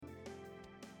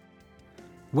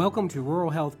Welcome to Rural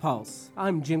Health Pulse.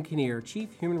 I'm Jim Kinnear, Chief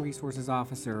Human Resources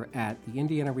Officer at the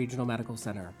Indiana Regional Medical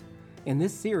Center. In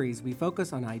this series, we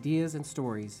focus on ideas and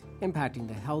stories impacting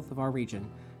the health of our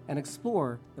region and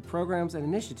explore the programs and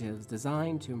initiatives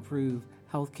designed to improve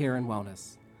healthcare and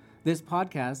wellness. This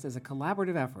podcast is a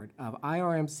collaborative effort of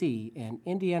IRMC and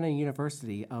Indiana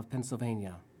University of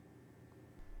Pennsylvania.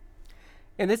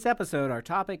 In this episode, our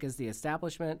topic is the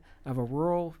establishment of a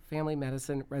rural family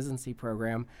medicine residency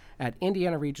program at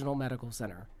Indiana Regional Medical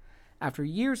Center. After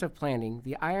years of planning,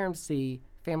 the IRMC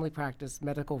Family Practice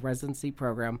Medical Residency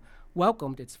Program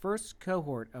welcomed its first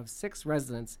cohort of 6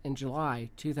 residents in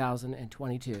July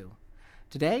 2022.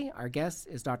 Today, our guest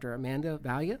is Dr. Amanda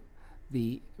Vaglia,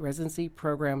 the Residency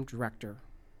Program Director.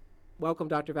 Welcome,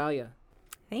 Dr. Vaglia.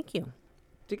 Thank you.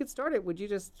 To get started, would you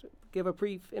just give a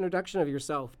brief introduction of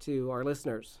yourself to our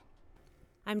listeners?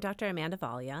 I'm Dr. Amanda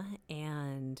Vaglia,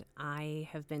 and I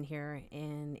have been here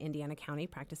in Indiana County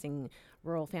practicing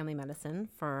rural family medicine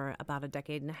for about a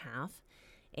decade and a half.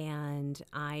 And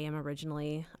I am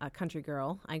originally a country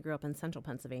girl. I grew up in central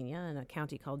Pennsylvania in a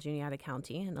county called Juniata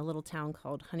County in a little town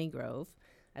called Honey Grove.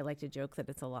 I like to joke that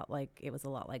it was a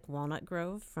lot like Walnut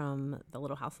Grove from the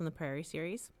Little House on the Prairie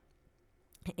series.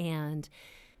 And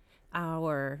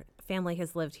our family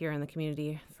has lived here in the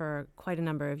community for quite a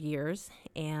number of years,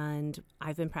 and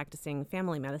I've been practicing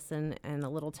family medicine in a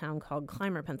little town called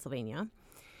Clymer, Pennsylvania.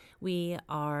 We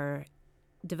are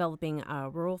developing a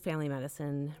rural family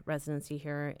medicine residency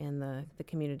here in the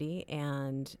community,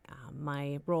 and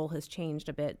my role has changed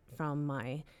a bit from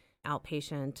my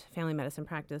outpatient family medicine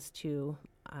practice to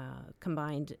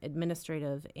combined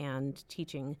administrative and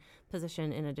teaching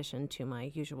position in addition to my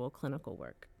usual clinical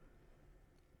work.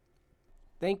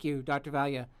 Thank you, Dr.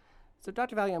 Vaglia. So,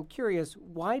 Dr. Vaglia, I'm curious,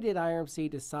 why did IRMC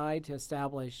decide to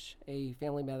establish a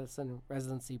family medicine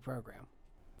residency program?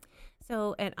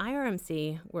 So at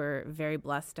IRMC, we're very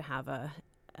blessed to have a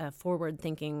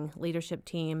forward-thinking leadership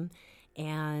team,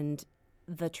 and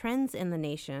the trends in the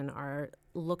nation are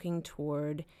looking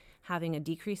toward having a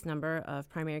decreased number of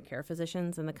primary care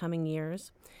physicians in the coming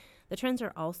years. The trends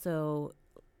are also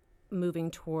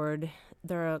moving toward,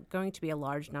 there are going to be a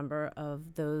large number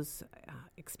of those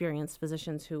experienced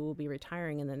physicians who will be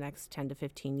retiring in the next 10 to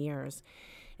 15 years.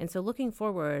 And so looking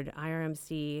forward,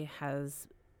 IRMC has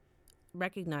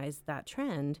recognized that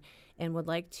trend and would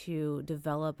like to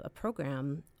develop a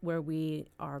program where we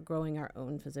are growing our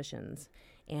own physicians.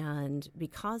 And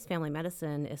because family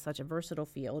medicine is such a versatile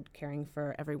field, caring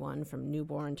for everyone from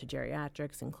newborn to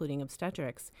geriatrics, including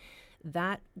obstetrics,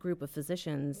 that group of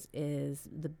physicians is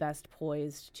the best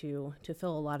poised to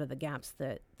fill a lot of the gaps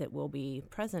that will be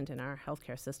present in our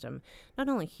healthcare system, not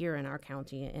only here in our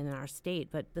county and in our state,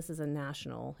 but this is a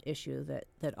national issue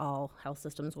that all health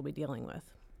systems will be dealing with.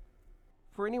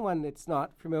 For anyone that's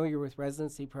not familiar with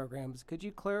residency programs, could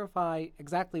you clarify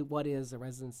exactly what is a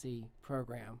residency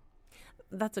program?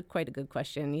 That's quite a good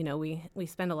question. You know, we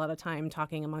spend a lot of time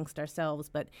talking amongst ourselves,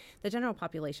 but the general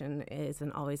population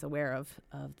isn't always aware of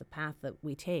the path that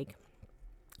we take.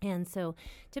 And so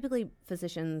typically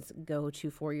physicians go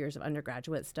to 4 years of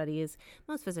undergraduate studies.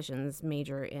 Most physicians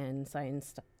major in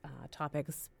science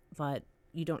topics, but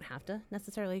you don't have to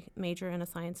necessarily major in a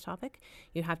science topic.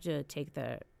 You have to take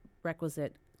the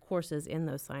requisite courses in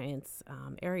those science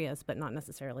areas, but not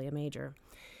necessarily a major.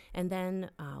 And then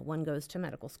one goes to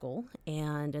medical school.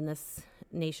 And in this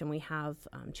nation, we have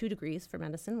 2 degrees for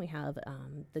medicine. We have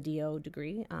the DO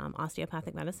degree,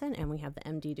 osteopathic medicine, and we have the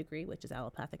MD degree, which is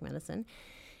allopathic medicine.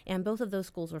 And both of those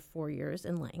schools are 4 years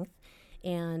in length.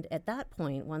 And at that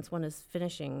point, once one is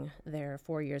finishing their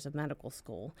 4 years of medical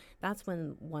school, that's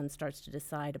when one starts to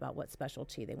decide about what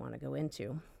specialty they want to go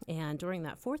into. And during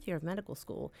that 4th year of medical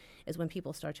school is when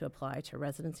people start to apply to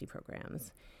residency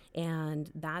programs. And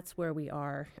that's where we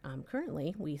are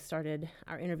currently. We started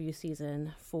our interview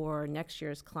season for next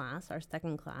year's class, our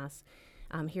 2nd class,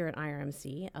 here at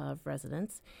IRMC of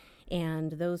residents.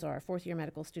 And those are 4th year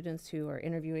medical students who are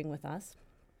interviewing with us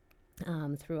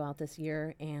throughout this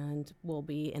year, and will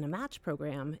be in a match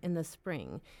program in the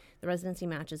spring. The residency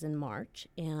match is in March,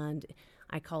 and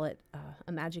I call it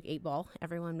a magic 8 ball.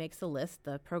 Everyone makes a list.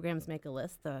 The programs make a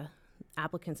list. The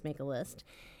applicants make a list.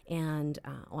 And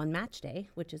on match day,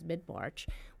 which is mid-March,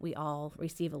 we all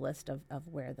receive a list of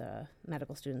where the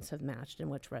medical students have matched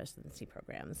in which residency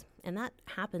programs. And that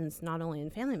happens not only in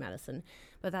family medicine,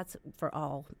 but that's for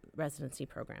all residency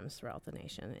programs throughout the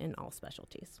nation in all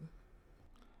specialties.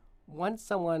 Once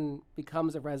someone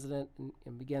becomes a resident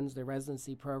and begins their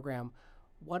residency program,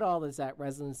 what all does that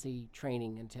residency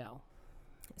training entail?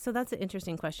 So that's an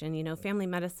interesting question. You know, family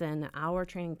medicine, our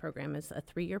training program is a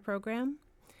 3-year program.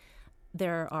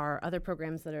 there are other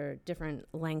programs that are different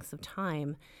lengths of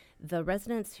time. The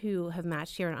residents who have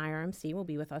matched here in IRMC will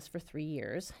be with us for 3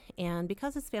 years. And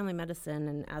because it's family medicine,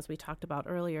 and as we talked about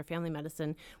earlier, family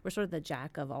medicine, we're sort of the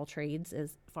jack of all trades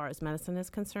as far as medicine is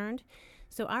concerned.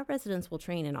 So our residents will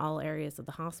train in all areas of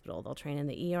the hospital. They'll train in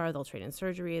the ER, they'll train in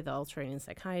surgery, they'll train in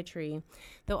psychiatry.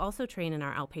 They'll also train in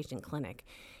our outpatient clinic.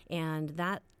 And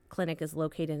that clinic is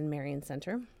located in Marion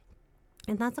Center.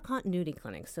 And that's a continuity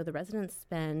clinic. So the residents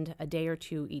spend a day or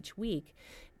two each week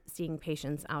seeing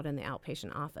patients out in the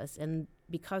outpatient office. And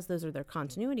because those are their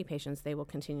continuity patients, they will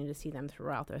continue to see them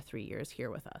throughout their 3 years here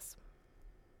with us.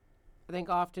 I think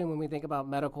often when we think about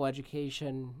medical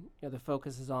education, the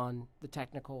focus is on the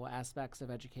technical aspects of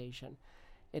education.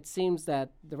 It seems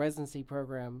that the residency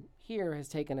program here has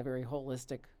taken a very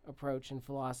holistic approach and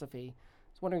philosophy.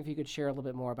 I was wondering if you could share a little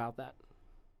bit more about that.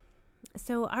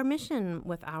 So our mission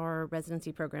with our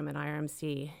residency program at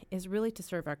IRMC is really to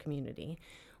serve our community.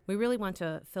 We really want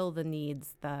to fill the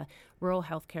needs, the rural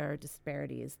healthcare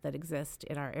disparities that exist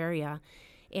in our area,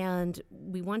 and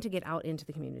we want to get out into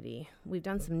the community. We've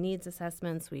done some needs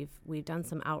assessments. We've done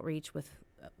some outreach with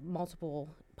multiple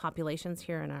populations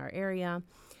here in our area,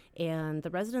 and the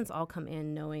residents all come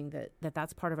in knowing that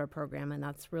that's part of our program, and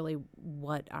that's really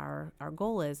what our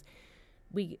goal is.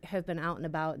 We have been out and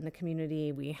about in the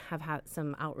community. We have had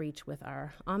some outreach with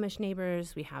our Amish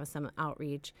neighbors. We have some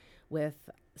outreach with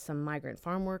some migrant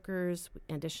farm workers.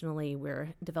 Additionally,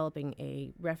 we're developing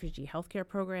a refugee healthcare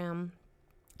program.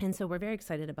 And so we're very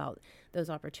excited about those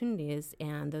opportunities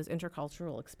and those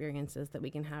intercultural experiences that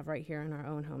we can have right here in our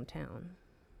own hometown.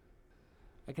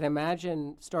 I can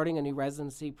imagine starting a new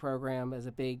residency program as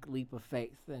a big leap of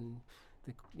faith and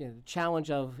the challenge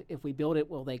of if we build it,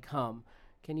 will they come?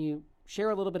 Can you share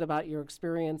a little bit about your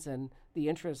experience and the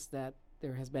interest that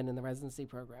there has been in the residency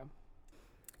program?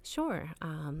 Sure.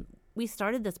 We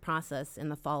started this process in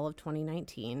the fall of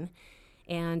 2019,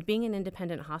 and being an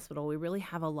independent hospital, we really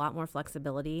have a lot more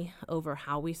flexibility over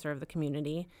how we serve the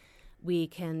community. We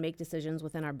can make decisions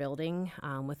within our building,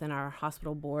 within our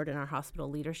hospital board and our hospital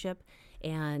leadership,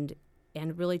 and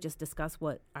really just discuss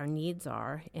what our needs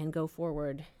are and go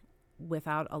forward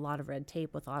without a lot of red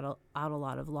tape, without a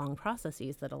lot of long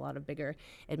processes that a lot of bigger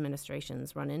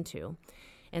administrations run into.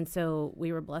 And so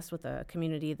we were blessed with a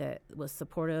community that was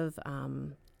supportive,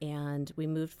 and we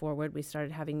moved forward. We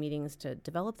started having meetings to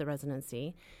develop the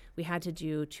residency. We had to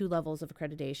do 2 levels of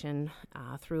accreditation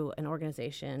through an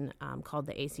organization called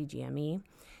the ACGME,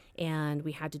 and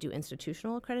we had to do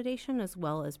institutional accreditation as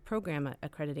well as program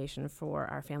accreditation for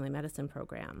our family medicine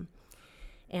program.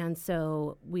 And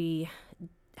so we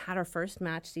had our first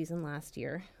match season last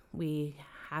year. We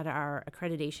had our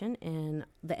accreditation in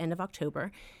the end of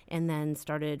October and then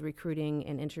started recruiting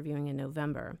and interviewing in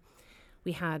November.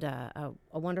 We had a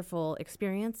wonderful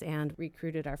experience and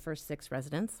recruited our first 6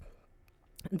 residents.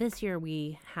 This year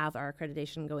we have our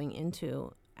accreditation going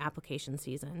into application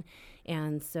season,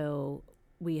 and so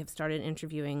we have started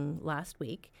interviewing last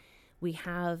week. We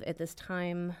have at this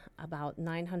time about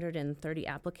 930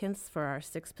 applicants for our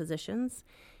 6 positions.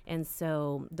 And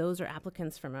so those are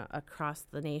applicants from across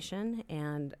the nation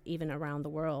and even around the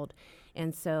world.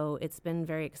 And so it's been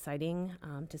very exciting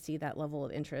to see that level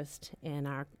of interest in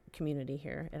our community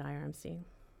here at IRMC.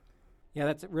 Yeah,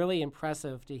 that's really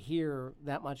impressive to hear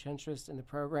that much interest in the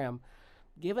program.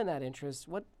 Given that interest,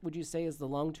 what would you say is the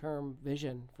long-term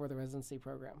vision for the residency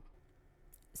program?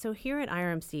 So here at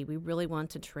IRMC, we really want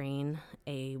to train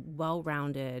a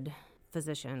well-rounded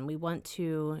physician. We want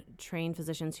to train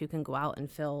physicians who can go out and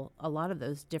fill a lot of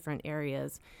those different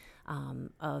areas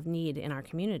of need in our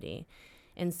community.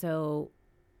 And so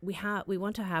we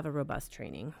want to have a robust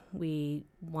training. We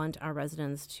want our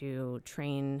residents to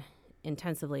train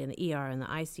intensively in the ER and the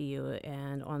ICU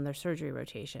and on their surgery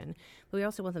rotation. But we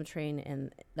also want them to train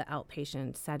in the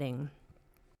outpatient setting.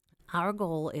 Our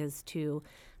goal is to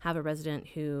have a resident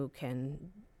who can,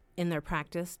 in their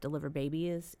practice, deliver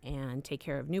babies and take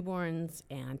care of newborns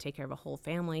and take care of a whole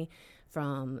family,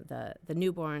 from the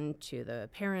newborn to the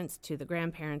parents to the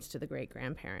grandparents to the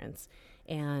great-grandparents.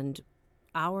 And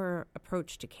our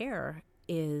approach to care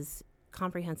is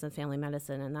comprehensive family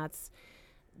medicine, and that's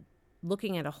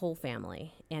looking at a whole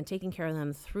family and taking care of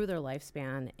them through their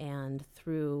lifespan and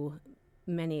through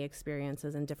many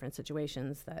experiences and different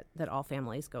situations that all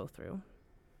families go through.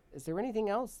 Is there anything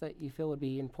else that you feel would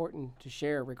be important to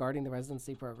share regarding the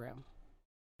residency program?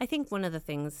 I think one of the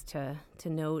things to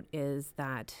note is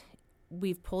that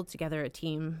we've pulled together a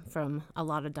team from a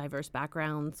lot of diverse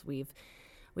backgrounds. We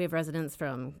have residents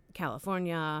from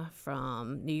California,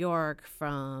 from New York,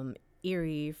 from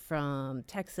Erie, from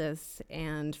Texas,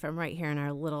 and from right here in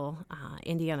our little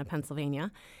Indiana,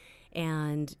 Pennsylvania.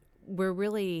 And we're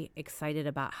really excited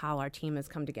about how our team has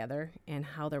come together and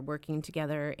how they're working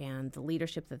together and the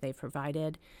leadership that they've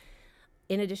provided.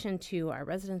 In addition to our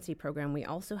residency program, we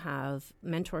also have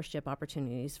mentorship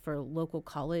opportunities for local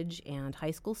college and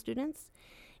high school students.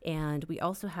 And we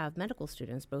also have medical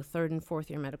students, both third and fourth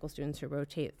year medical students who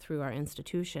rotate through our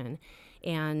institution.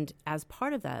 And as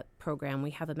part of that program,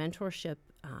 we have a mentorship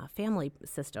family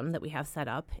system that we have set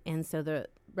up. And so the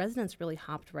residents really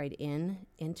hopped right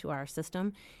into our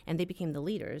system, and they became the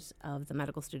leaders of the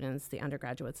medical students, the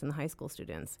undergraduates, and the high school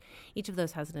students. Each of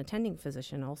those has an attending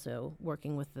physician also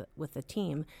working with the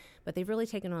team, but they've really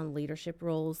taken on leadership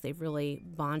roles. They've really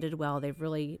bonded well. They've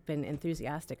really been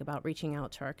enthusiastic about reaching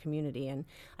out to our community, and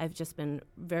I've just been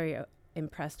very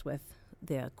impressed with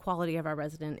the quality of our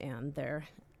resident and their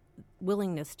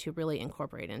willingness to really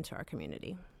incorporate into our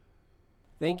community.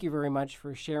 Thank you very much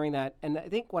for sharing that. And I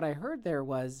think what I heard there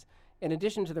was, in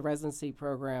addition to the residency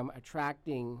program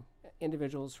attracting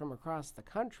individuals from across the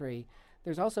country,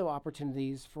 there's also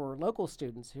opportunities for local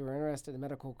students who are interested in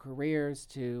medical careers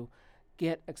to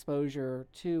get exposure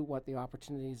to what the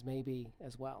opportunities may be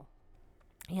as well.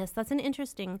 Yes, that's an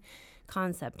interesting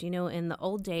concept. You know, in the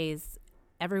old days,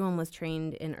 everyone was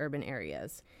trained in urban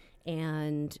areas,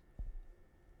 and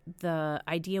the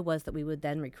idea was that we would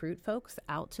then recruit folks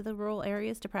out to the rural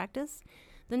areas to practice.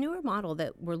 The newer model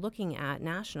that we're looking at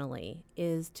nationally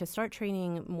is to start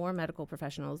training more medical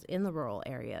professionals in the rural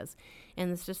areas.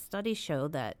 And it's just studies show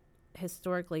that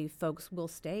historically folks will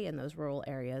stay in those rural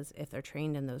areas if they're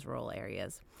trained in those rural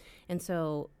areas. And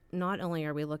so not only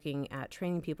are we looking at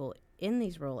training people in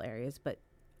these rural areas, but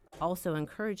also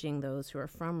encouraging those who are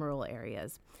from rural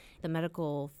areas. The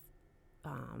medical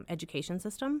education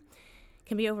system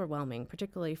can be overwhelming,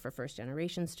 particularly for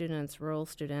first-generation students, rural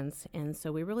students, and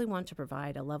so we really want to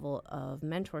provide a level of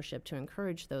mentorship to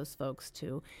encourage those folks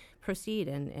to proceed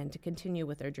and to continue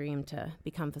with their dream to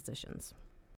become physicians.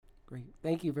 Great.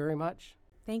 Thank you very much.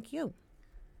 Thank you.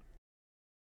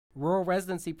 Rural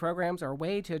residency programs are a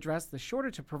way to address the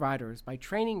shortage of providers by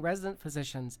training resident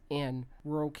physicians in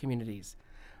rural communities.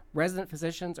 Resident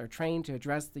physicians are trained to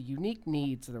address the unique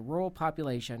needs of the rural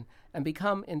population and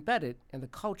become embedded in the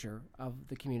culture of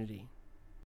the community.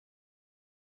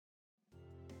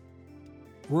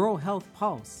 Rural Health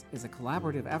Pulse is a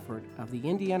collaborative effort of the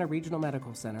Indiana Regional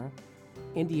Medical Center,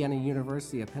 Indiana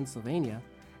University of Pennsylvania,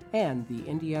 and the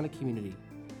Indiana community.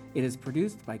 It is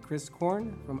produced by Chris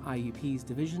Korn from IUP's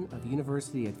Division of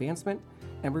University Advancement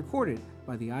and recorded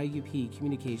by the IUP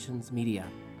Communications Media.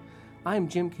 I'm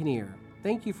Jim Kinnear.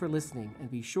 Thank you for listening,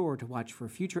 and be sure to watch for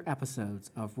future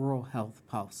episodes of Rural Health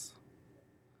Pulse.